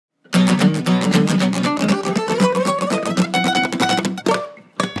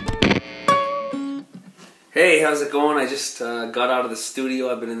Hey, how's it going? I just got out of the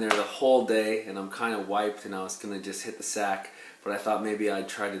studio. I've been in there the whole day and I'm kind of wiped and I was going to just hit the sack, but I thought maybe I'd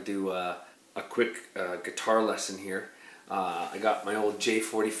try to do a quick guitar lesson here. I got my old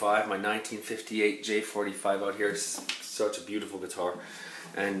J45, my 1958 J45 out here. It's such a beautiful guitar.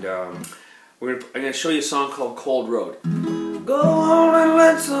 And I'm going to show you a song called Cold Road. Go on and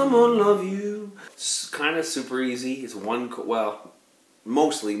let someone love you. It's kind of super easy. It's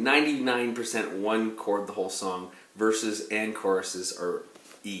mostly 99% one chord the whole song. Verses and choruses are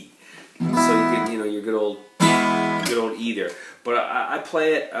E. So you can, your good old E there. But I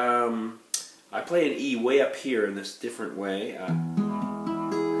play it. I play an E way up here in this different way. I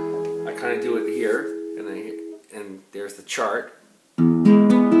kind of do it here, and there's the chart.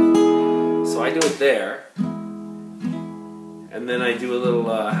 So I do it there, and then I do a little.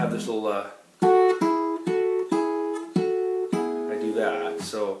 I have this little. I do that.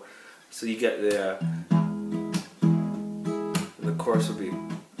 So you get the chorus will be.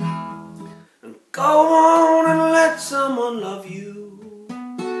 And go on and let someone love you.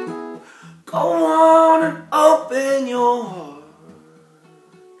 Go on and open your heart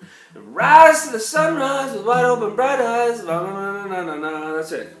and rise to the sunrise with wide open bright eyes.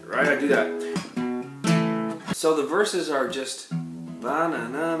 That's it, right? I do that. So the verses are just na na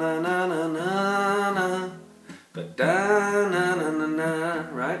na na na na na, but da na na na na,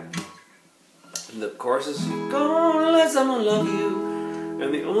 right? And the chorus is go on and let someone love you.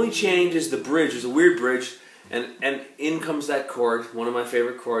 And the only change is the bridge. There's a weird bridge. And in comes that chord, one of my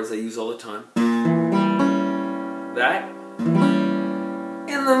favorite chords I use all the time. That.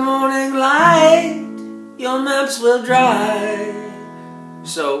 In the morning light, your maps will dry.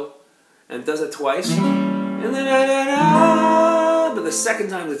 So, and it does it twice. And then but the second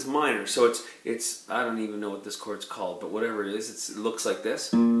time it's minor. So it's I don't even know what this chord's called, but whatever it is, it looks like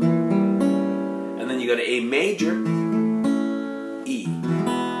this. And then you got an A major, E.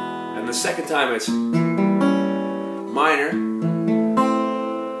 And the second time it's minor,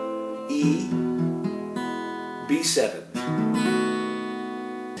 E, B7.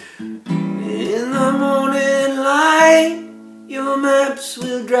 In the morning light, your maps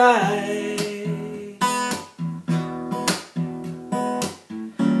will dry.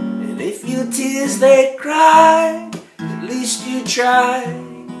 And if your tears they cry, at least you tried.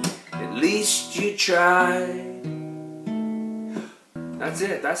 At least you tried. That's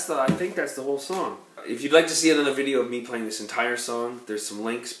it. I think that's the whole song. If you'd like to see another video of me playing this entire song, there's some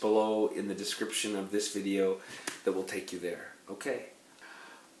links below in the description of this video that will take you there. Okay.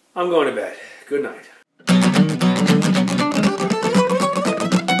 I'm going to bed. Good night.